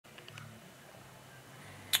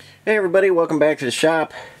Hey everybody, welcome back to the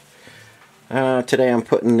shop. Today I'm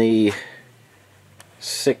putting the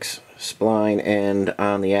 6 spline end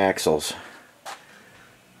on the axles.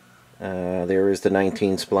 There is the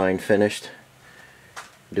 19 spline finished.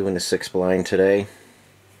 Doing the 6 spline today.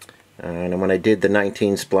 And when I did the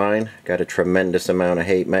 19 spline, got a tremendous amount of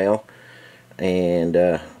hate mail. And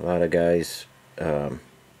a lot of guys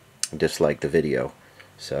disliked the video.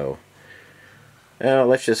 So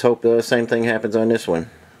let's just hope the same thing happens on this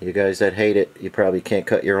one. You guys that hate it, you probably can't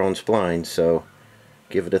cut your own splines, so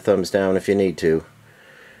give it a thumbs down if you need to.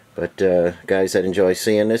 But guys that enjoy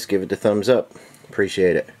seeing this, give it a thumbs up.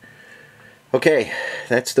 Appreciate it. Okay,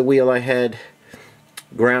 that's the wheel I had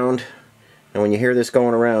ground. And when you hear this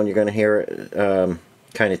going around, you're going to hear it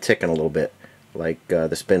kind of ticking a little bit, like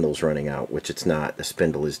the spindle's running out, which it's not. The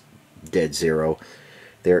spindle is dead zero.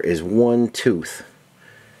 There is one tooth.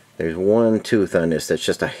 There's one tooth on this that's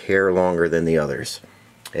just a hair longer than the others.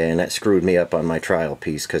 And that screwed me up on my trial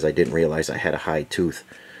piece because I didn't realize I had a high tooth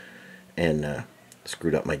and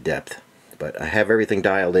screwed up my depth. But I have everything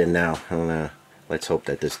dialed in now, and let's hope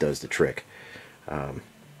that this does the trick. That's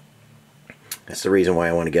the reason why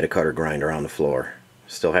I want to get a cutter grinder on the floor.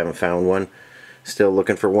 Still haven't found one. Still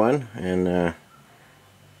looking for one, and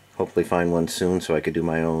hopefully find one soon so I could do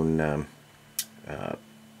my own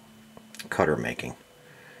cutter making.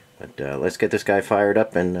 But let's get this guy fired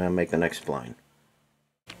up and make the next spline.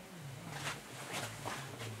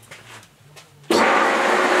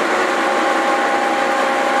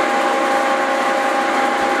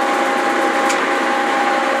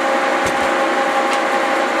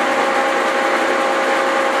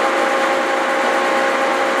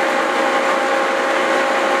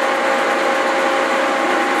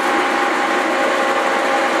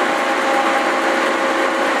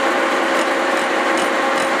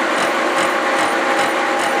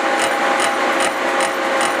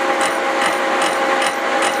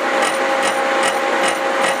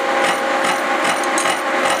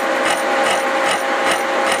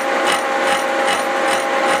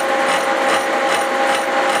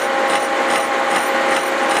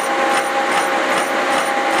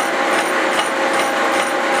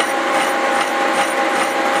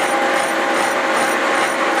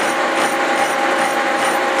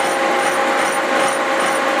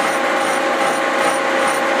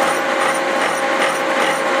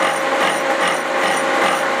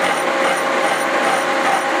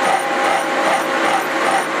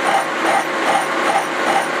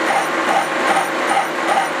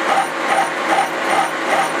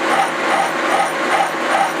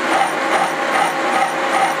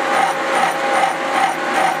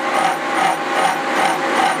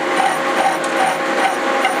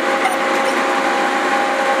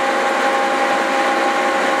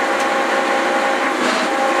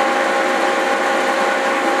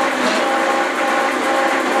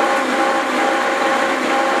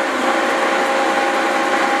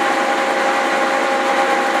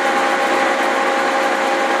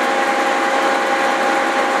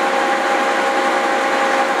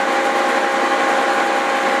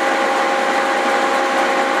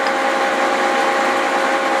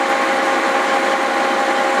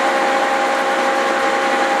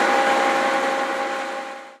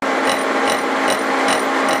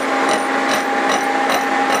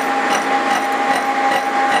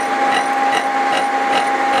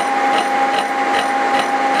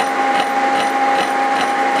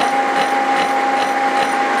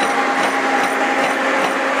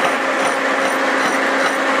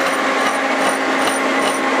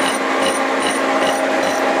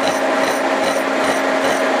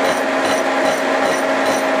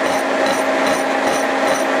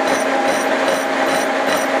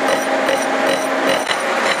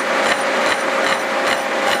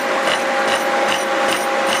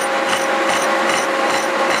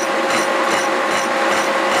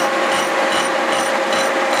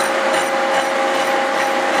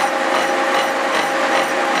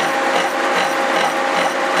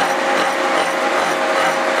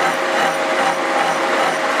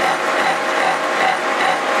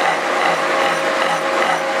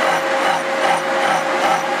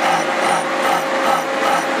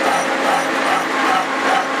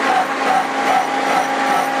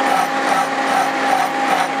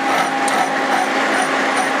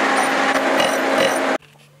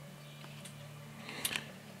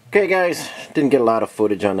 Okay guys, didn't get a lot of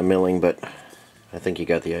footage on the milling, but I think you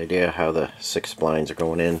got the idea how the 6 splines are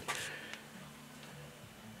going in.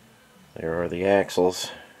 There are the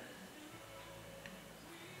axles.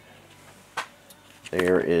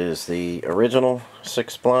 There is the original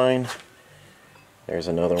 6 spline. There's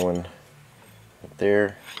another one up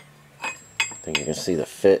there. I think you can see the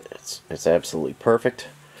fit. It's absolutely perfect.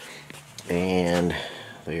 And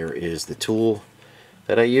there is the tool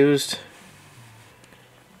that I used,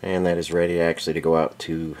 and that is ready actually to go out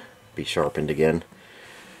to be sharpened again.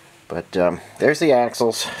 But there's the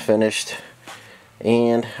axles finished,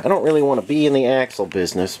 and I don't really want to be in the axle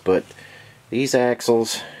business, but these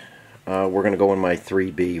axles we're going to go in my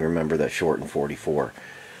 3B, remember that short and 44.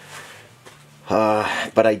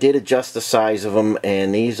 But I did adjust the size of them,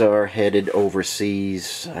 and these are headed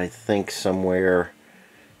overseas, I think somewhere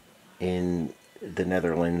in the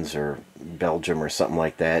Netherlands or Belgium or something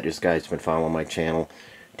like that. This guy's been following my channel,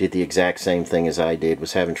 did the exact same thing as I did,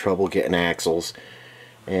 was having trouble getting axles,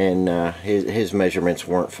 and his measurements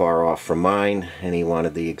weren't far off from mine, and he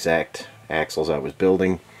wanted the exact axles I was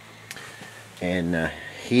building. And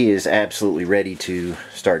he is absolutely ready to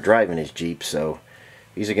start driving his Jeep, so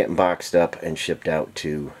these are getting boxed up and shipped out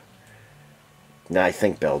to, I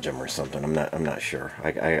think, Belgium or something. I'm not sure.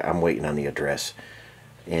 I'm waiting on the address.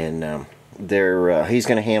 And he's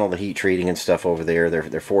going to handle the heat treating and stuff over there. They're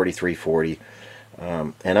 4340.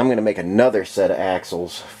 And I'm going to make another set of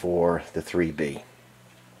axles for the 3B.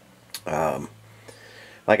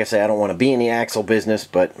 Like I say, I don't want to be in the axle business,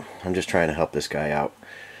 but I'm just trying to help this guy out.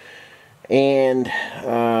 And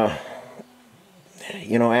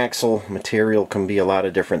you know, axle material can be a lot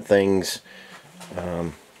of different things.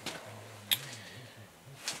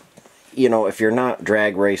 You know, if you're not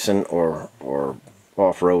drag racing or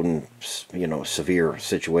off-roading, you know, severe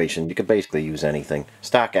situation, you could basically use anything.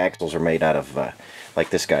 Stock axles are made out of like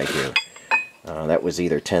this guy here. That was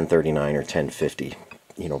either 1039 or 1050,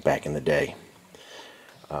 you know, back in the day.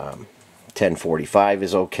 1045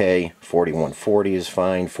 is okay, 4140 is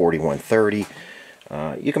fine, 4130.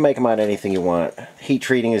 You can make them out of anything you want. Heat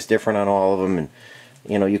treating is different on all of them, and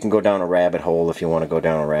you know, you can go down a rabbit hole if you want to go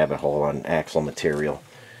down a rabbit hole on axle material.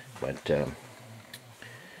 But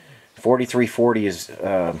 4340 is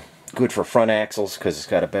good for front axles because it's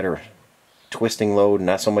got a better twisting load,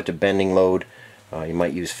 not so much a bending load. You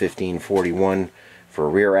might use 1541 for a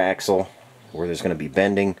rear axle where there's going to be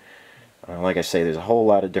bending. Like I say, there's a whole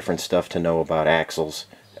lot of different stuff to know about axles,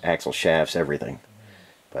 axle shafts, everything.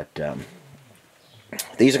 But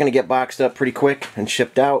these are going to get boxed up pretty quick and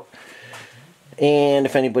shipped out. And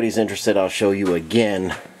if anybody's interested, I'll show you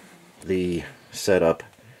again the setup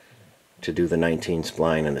to do the 19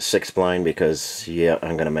 spline and the 6 spline, because yeah,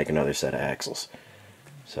 I'm going to make another set of axles.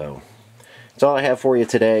 So that's all I have for you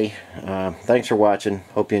today. Thanks for watching.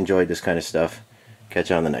 Hope you enjoyed this kind of stuff.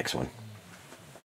 Catch you on the next one.